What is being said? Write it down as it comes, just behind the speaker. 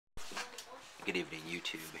Good evening,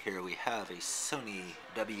 YouTube. Here we have a Sony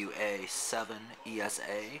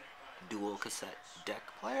WA7ESA dual cassette deck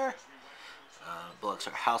player. Belongs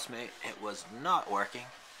to our housemate. It was not working.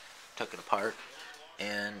 Took it apart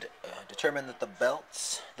and determined that the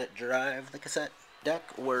belts that drive the cassette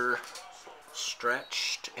deck were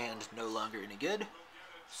stretched and no longer any good.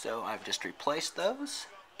 So I've just replaced those,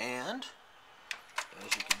 and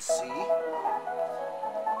as you can see,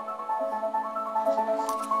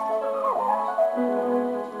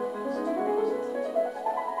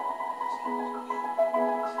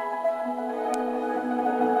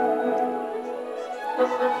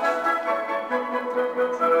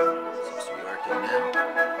 seems to be working now.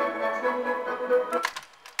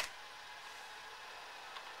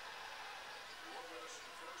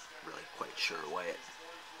 Really quite sure why it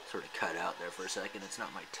sort of cut out there for a second. It's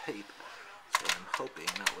not my tape, so I'm hoping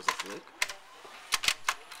that was a fluke. I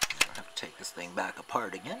don't have to take this thing back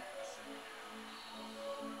apart again.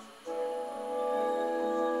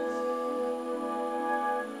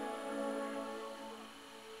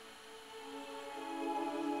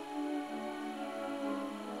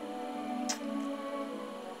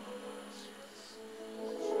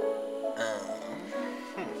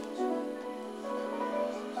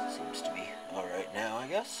 Seems to be alright now, I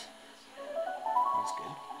guess. That's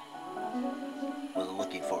good. Wasn't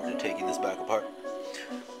looking forward to taking this back apart.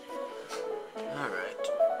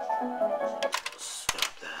 Alright.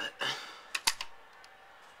 Stop that.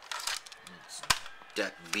 It's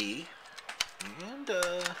deck B and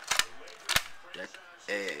deck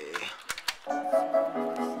A.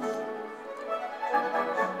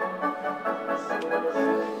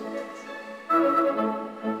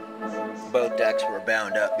 Both decks were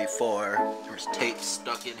bound up before. There's tape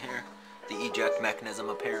stuck in here. The eject mechanism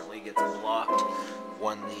apparently gets blocked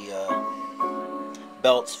when the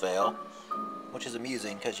belts fail, which is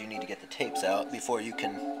amusing because you need to get the tapes out before you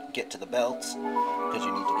can get to the belts, because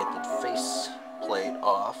you need to get the face plate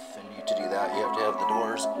off, and to do that you have to have the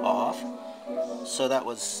doors off. So that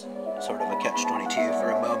was sort of a catch-22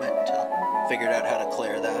 for a moment until I figured out how to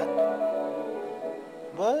clear that.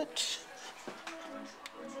 But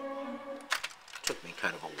took me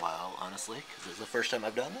kind of a while, honestly, because this is the first time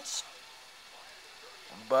I've done this.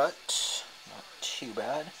 But not too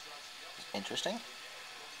bad. Interesting.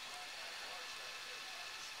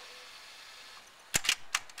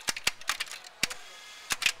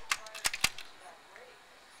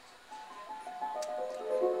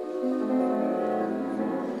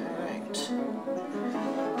 Alright.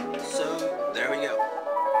 So there we go.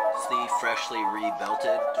 It's the freshly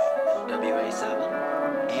rebelted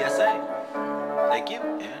WA7ESA. Thank you,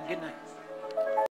 and good night.